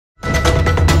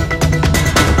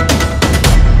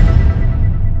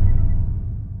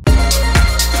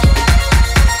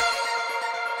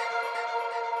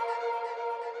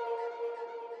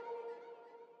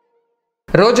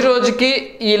రోజు రోజుకి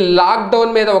ఈ లాక్డౌన్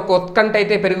మీద ఒక ఉత్కంఠ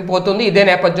అయితే పెరిగిపోతుంది. ఇదే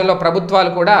నేపథ్యంలో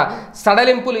ప్రభుత్వాలు కూడా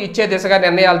సడలింపులు ఇచ్చే దిశగా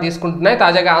నిర్ణయాలు తీసుకుంటున్నాయి.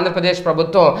 తాజాగా ఆంధ్రప్రదేశ్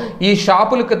ప్రభుత్వం ఈ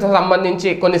షాపులకు సంబంధించి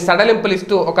కొన్ని సడలింపులు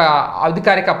ఇస్తూ ఒక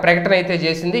అధికారిక ప్రకటన అయితే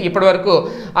చేసింది. ఇప్పటివరకు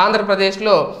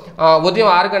ఆంధ్రప్రదేశ్లో ఉదయం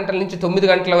 6 గంటల నుంచి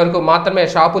 9 గంటల వరకు మాత్రమే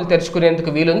షాపులు తెరుచుకునేందుకు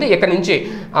వీలుంది. ఇక నుంచి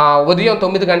ఉదయం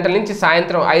 9 గంటల నుంచి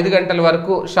సాయంత్రం 5 గంటల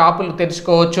వరకు షాపులు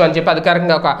తెరుచుకోవచ్చు అని చెప్పి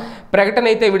అధికారికంగా ఒక ప్రకటన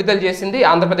అయితే విడుదల చేసింది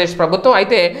ఆంధ్రప్రదేశ్ ప్రభుత్వం.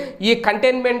 అయితే ఈ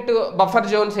కంటైన్మెంట్ బఫర్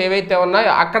జోన్స్ ఏవైతే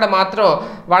ఉన్నాయో అక్కడ మాత్రం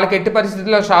వాళ్ళకి ఎట్టి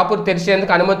పరిస్థితుల్లో షాపులు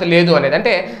తెరిచేందుకు అనుమతి లేదు అనేది.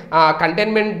 అంటే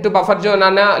కంటైన్మెంట్ బఫర్ జోన్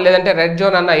అన్నా లేదంటే రెడ్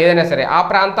జోన్ అన్నా ఏదైనా సరే ఆ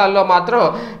ప్రాంతాల్లో మాత్రం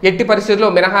ఎట్టి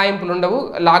పరిస్థితుల్లో మినహాయింపులు ఉండవు.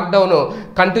 లాక్డౌన్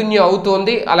కంటిన్యూ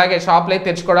అవుతుంది, అలాగే షాపులు అయితే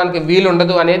తెరుచుకోవడానికి వీలు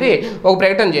ఉండదు అనేది ఒక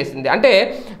ప్రకటన చేసింది. అంటే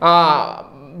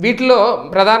వీటిలో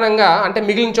ప్రధానంగా అంటే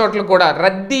మిగిలిన చోట్ల కూడా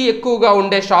రద్దీ ఎక్కువగా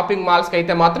ఉండే షాపింగ్ మాల్స్కి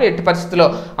అయితే మాత్రం ఎట్టి పరిస్థితుల్లో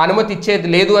అనుమతి ఇచ్చేది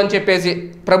లేదు అని చెప్పేసి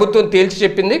ప్రభుత్వం తేల్చి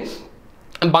చెప్పింది.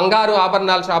 బంగారు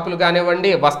ఆభరణాల షాపులు కానివ్వండి,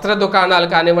 వస్త్ర దుకాణాలు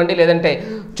కానివ్వండి, లేదంటే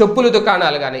చెప్పుల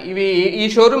దుకాణాలు కానీ ఈ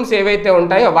షోరూమ్స్ ఏవైతే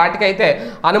ఉంటాయో వాటికైతే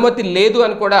అనుమతి లేదు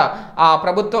అని కూడా ఆ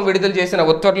ప్రభుత్వం విడుదల చేసిన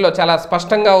ఉత్తర్వుల్లో చాలా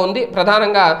స్పష్టంగా ఉంది.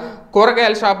 ప్రధానంగా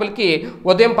కూరగాయల షాపులకి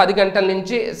ఉదయం 10 గంటల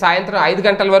నుంచి సాయంత్రం 5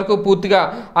 గంటల వరకు పూర్తిగా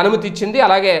అనుమతి ఇచ్చింది.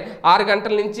 అలాగే 6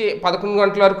 గంటల నుంచి 11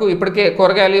 గంటల వరకు ఇప్పటికే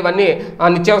కూరగాయలు ఇవన్నీ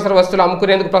నిత్యావసర వస్తువులు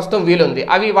అమ్ముకునేందుకు ప్రస్తుతం వీలుంది.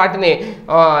 వాటిని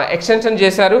ఎక్స్టెన్షన్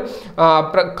చేశారు.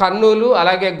 కర్నూలు,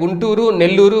 అలాగే గుంటూరు,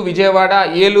 నెల్లూరు, విజయవాడ,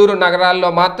 ఏలూరు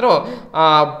నగరాల్లో మాత్రం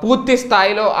పూర్తి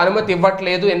స్థాయిలో అనుమతి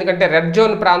ఇవ్వట్లేదు. ఎందుకంటే రెడ్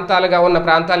జోన్ ప్రాంతాలుగా ఉన్న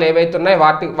ప్రాంతాలు ఏవైతే ఉన్నాయో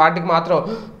వాటికి మాత్రం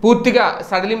పూర్తిగా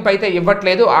సడలింపు అయితే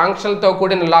ఇవ్వట్లేదు. ఆంక్షలతో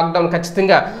కూడిన లాక్డౌన్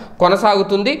ఖచ్చితంగా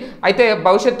కొనసాగుతుంది. అయితే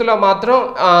భవిష్యత్తులో మాత్రం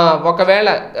ఒకవేళ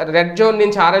రెడ్ జోన్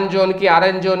నుంచి ఆరెంజ్ జోన్కి,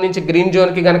 ఆరెంజ్ జోన్ నుంచి గ్రీన్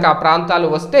జోన్కి కనుక ఆ ప్రాంతాలు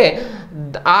వస్తే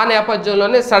ఆ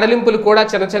నేపథ్యంలోనే సడలింపులు కూడా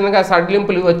చిన్నగా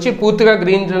సడలింపులు వచ్చి పూర్తిగా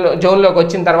గ్రీన్ జోన్లోకి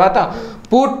వచ్చిన తర్వాత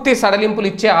పూర్తి సడలింపులు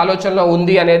ఇచ్చే ఆలోచనలో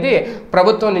ఉంది అనేది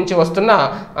ప్రభుత్వం నుంచి వస్తున్న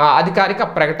అధికారిక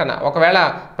ప్రకటన. ఒకవేళ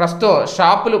ప్రస్తుతం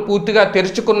షాపులు పూర్తిగా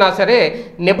తెరుచుకున్నా సరే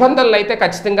నిబంధనలు అయితే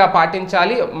ఖచ్చితంగా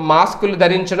పాటించాలి. మాస్కులు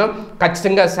ధరించడం,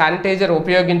 ఖచ్చితంగా శానిటైజర్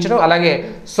ఉపయోగించడం, అలాగే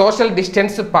సోషల్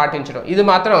డిస్టెన్స్ పాటించడం, ఇది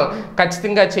మాత్రం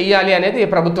ఖచ్చితంగా చెయ్యాలి అనేది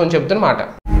ప్రభుత్వం చెబుతున్న మాట.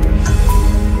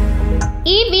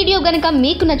 ఈ వీడియో గనుక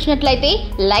మీకు నచ్చినట్లయితే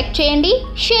లైక్ చేయండి,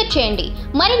 షేర్ చేయండి.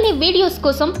 మరిన్ని వీడియోస్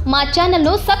కోసం మా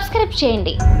ఛానల్ను సబ్స్క్రైబ్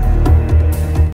చేయండి.